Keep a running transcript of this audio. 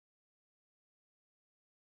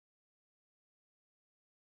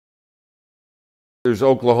There's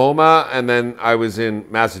Oklahoma, and then I was in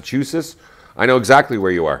Massachusetts. I know exactly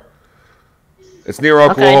where you are. It's near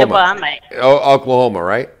Oklahoma. Okay, Oklahoma,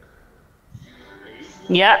 right?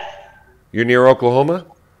 Yeah. You're near Oklahoma?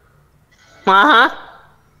 Uh-huh.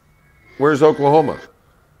 Where's Oklahoma?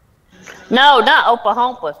 No, not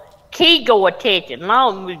Oklahoma. Keygoa, Texas.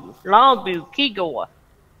 Longview, Keygoa.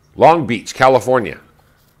 Long Beach, California.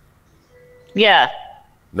 Yeah.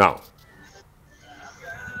 No.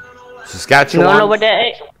 Saskatchewan? You don't know what that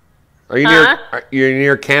is? Are you you're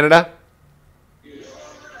near Canada?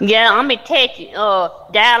 Yeah, I'm in Texas.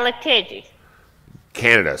 Dallas, Texas.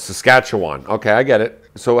 Canada, Saskatchewan. Okay, I get it.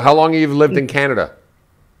 So how long have you lived in Canada?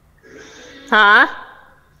 Huh?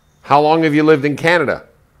 How long have you lived in Canada?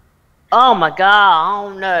 Oh my God, I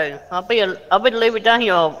don't know. I've been living down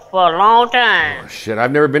here for a long time. Oh, shit,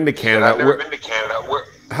 I've never been to Canada.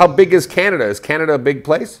 How big is Canada? Is Canada a big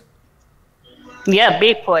place? Yeah,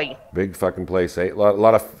 big place. Big fucking place, eh? A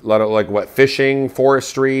lot of like what? Fishing,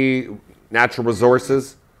 forestry, natural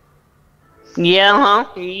resources. Yeah,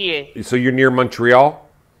 huh? Yeah. So you're near Montreal?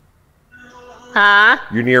 Huh?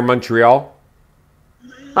 You're near Montreal?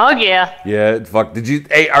 Oh yeah. Yeah, fuck. Did you?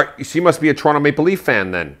 Hey, she must be a Toronto Maple Leaf fan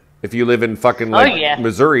then. If you live in fucking like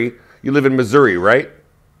Missouri, you live in Missouri, right?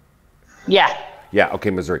 Yeah. Yeah. Okay,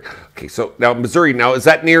 Missouri. Okay, so now Missouri. Now is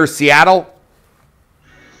that near Seattle?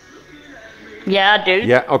 Yeah, I do.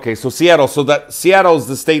 Yeah. Okay, so Seattle. So that Seattle is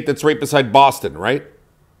the state that's right beside Boston, right?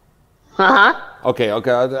 Uh huh. Okay.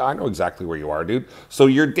 Okay. I know exactly where you are, dude. So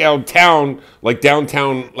you're downtown, like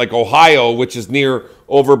Ohio, which is near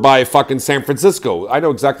over by fucking San Francisco. I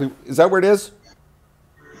know exactly. Is that where it is?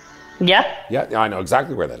 Yeah. Yeah, I know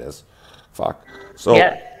exactly where that is. Fuck.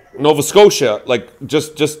 So Nova Scotia, like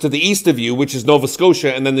just to the east of you, which is Nova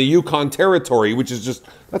Scotia, and then the Yukon Territory, which is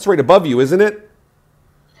that's right above you, isn't it?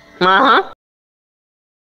 Uh-huh.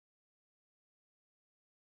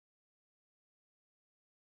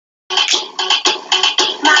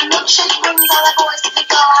 My milkshake brings all the boys to the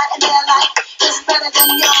yard, and they're like, it's better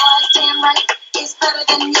than yours, damn right. It's better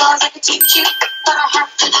than yours, I could teach you, but I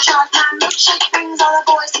have to charge. My milkshake brings all the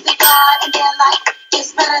boys to the yard, and they're like,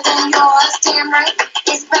 it's better than yours, damn right.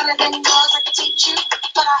 It's better than yours, I could teach you,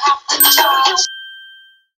 but I have to charge.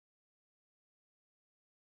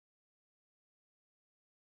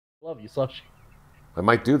 Love you, Slush. I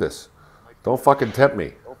might do this. Don't fucking tempt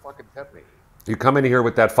me. You come in here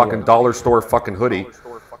with that fucking dollar store fucking hoodie.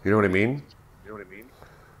 You know what I mean?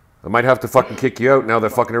 I might have to fucking kick you out now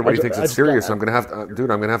that fucking everybody thinks it's serious. I'm gonna have to,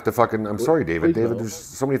 dude. I'm gonna have to fucking. I'm sorry, David. David, there's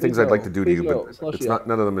so many things I'd like to do to you, but it's not.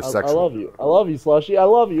 None of them is sexual. I love you. I love you, Slushy. I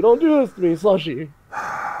love you. Don't do this to me, Slushy.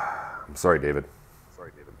 I'm sorry, David.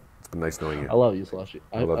 It's been nice knowing you. I love you, Slushy.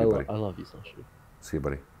 I love you, buddy. I love you, Slushy. See you,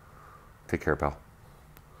 buddy. Take care, pal.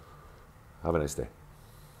 Have a nice day.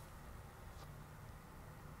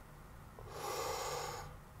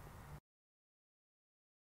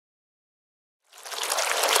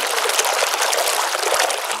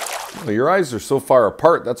 Well, your eyes are so far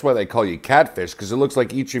apart. That's why they call you catfish, because it looks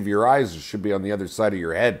like each of your eyes should be on the other side of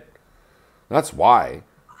your head. That's why.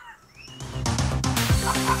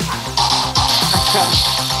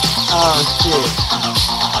 Oh shit!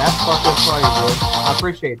 That's fucking funny, bro. I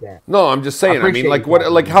appreciate that. No, I'm just saying. I mean, like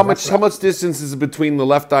what? Like how much distance is between the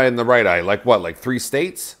left eye and the right eye? Like what? Like 3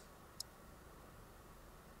 states?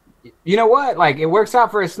 You know what? Like it works out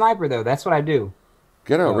for a sniper, though. That's what I do.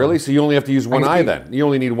 Get out, really? So you only have to use one eye then? You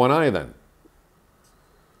only need one eye then?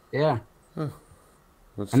 Yeah. Huh.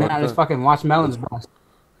 And then I just fucking watch melons bust.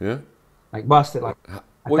 Yeah? Like bust it like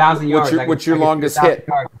 1,000 yards. What's your longest hit?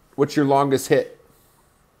 What's your longest hit?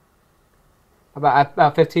 About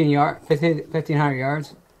 1,500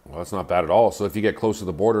 yards. Well, that's not bad at all. So if you get close to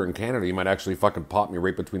the border in Canada, you might actually fucking pop me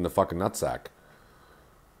right between the fucking nutsack.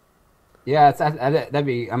 Yeah, that'd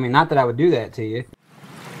be... I mean, not that I would do that to you.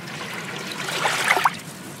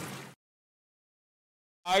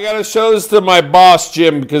 I gotta show this to my boss,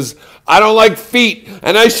 Jim, because I don't like feet,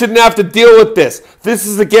 and I shouldn't have to deal with this. This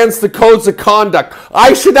is against the codes of conduct.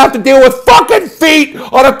 I shouldn't have to deal with fucking feet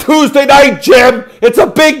on a Tuesday night, Jim. It's a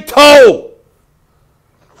big toe.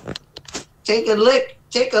 Take a lick,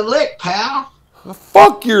 pal.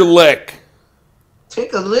 Fuck your lick.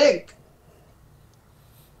 Take a lick.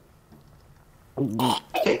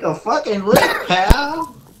 Take a fucking lick,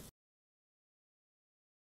 pal.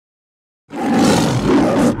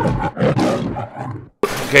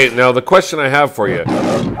 Okay, now the question I have for you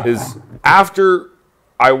is, after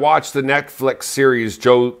I watched the Netflix series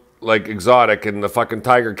Joe like Exotic and the fucking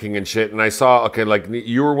Tiger King and shit, and I saw, okay, like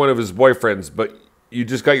you were one of his boyfriends, but you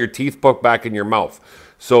just got your teeth poked back in your mouth.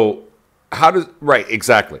 So Right,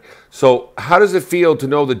 exactly. So how does it feel to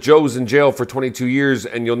know that Joe's in jail for 22 years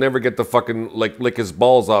and you'll never get to fucking like lick his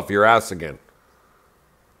balls off your ass again?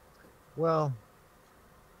 Well,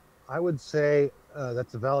 I would say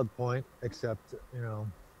that's a valid point, except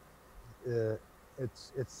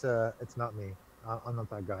it's not me. I'm not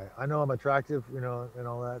that guy. I know I'm attractive, and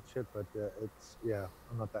all that shit, but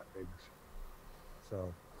I'm not that big.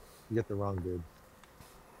 So you get the wrong dude.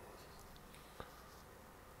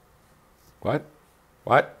 What?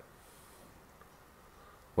 What?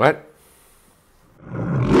 What?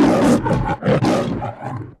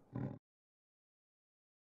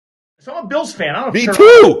 So I'm a Bills fan. I don't know. Me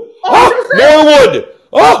too. Norwood.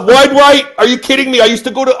 Oh, wide right. Are you kidding me? I used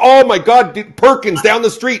to go to, oh my God, Perkins down the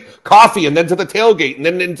street, coffee, and then to the tailgate, and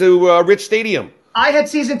then into Rich Stadium. I had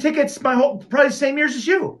season tickets probably the same years as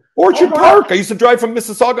you. Orchard Park. I used to drive from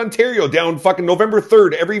Mississauga, Ontario, down fucking November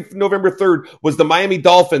 3rd. Every November 3rd was the Miami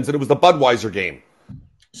Dolphins, and it was the Budweiser game.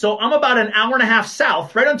 So I'm about an hour and a half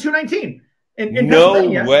south, right on 219. In no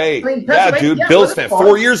Pennsylvania. way. Pennsylvania. Yeah, dude. Yeah, Bills fan.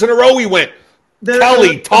 4 years in a row we went.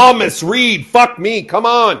 Kelly, Thomas, Reed. Fuck me. Come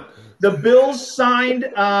on. The Bills signed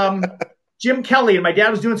Jim Kelly, and my dad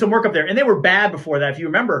was doing some work up there, and they were bad before that, if you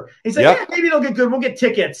remember. He said, yeah, maybe they'll get good. We'll get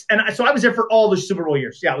tickets. And so I was there for all the Super Bowl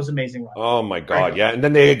years. Yeah, it was amazing. Run. Oh, my God, yeah. And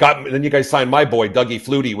then then you guys signed my boy, Dougie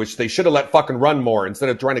Flutie, which they should have let fucking run more instead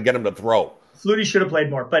of trying to get him to throw. Flutie should have played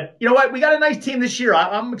more. But you know what? We got a nice team this year.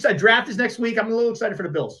 I'm excited. Draft is next week. I'm a little excited for the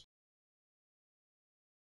Bills.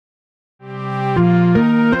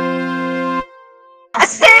 I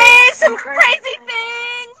say some crazy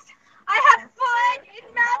things. I have foot and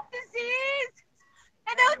mouth disease,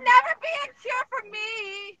 and there'll never be a cure for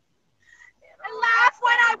me. I laugh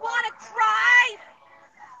when I want to cry,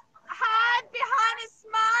 hide behind a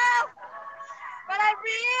smile, but I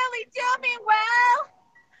really do mean well.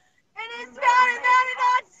 And it's better than it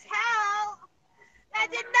ought to tell.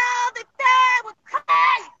 And you know that they will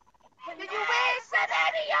cry. Did you wish that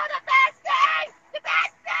any of the best days that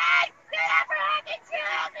ever happened to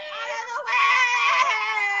me in the way?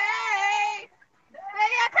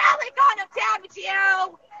 They are probably gonna damage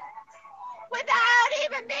you without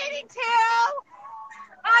even meaning to.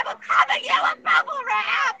 I will cover you in bubble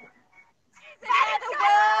wrap. Set in the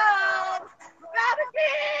world, rather be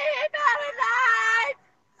better life.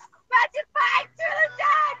 But you fight through the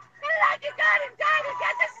night, and like you got and died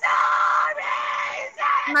against the stories.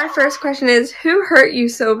 My first question is, who hurt you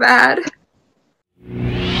so bad?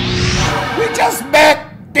 We just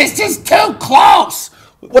met. This is too close.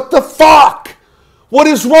 What the fuck? What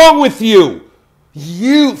is wrong with you?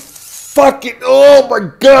 You fucking, oh my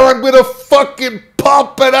God, I'm gonna fucking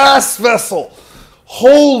pop an ass vessel.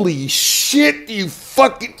 Holy shit, you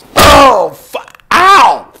fucking, ow,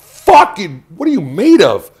 fucking, what are you made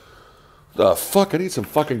of? The fuck, I need some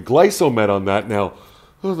fucking glycomet on that now.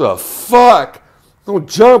 What the fuck? Don't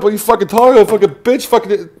jump, what are you fucking talking about, fucking bitch,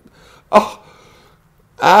 fucking, oh,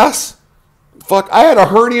 ass? Fuck, I had a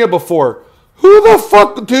hernia before. Who the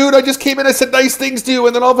fuck, dude? I just came in and said nice things to you,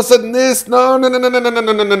 and then all of a sudden this. No.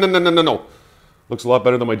 Looks a lot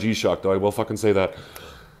better than my G-Shock, though. I will fucking say that.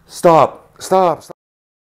 Stop.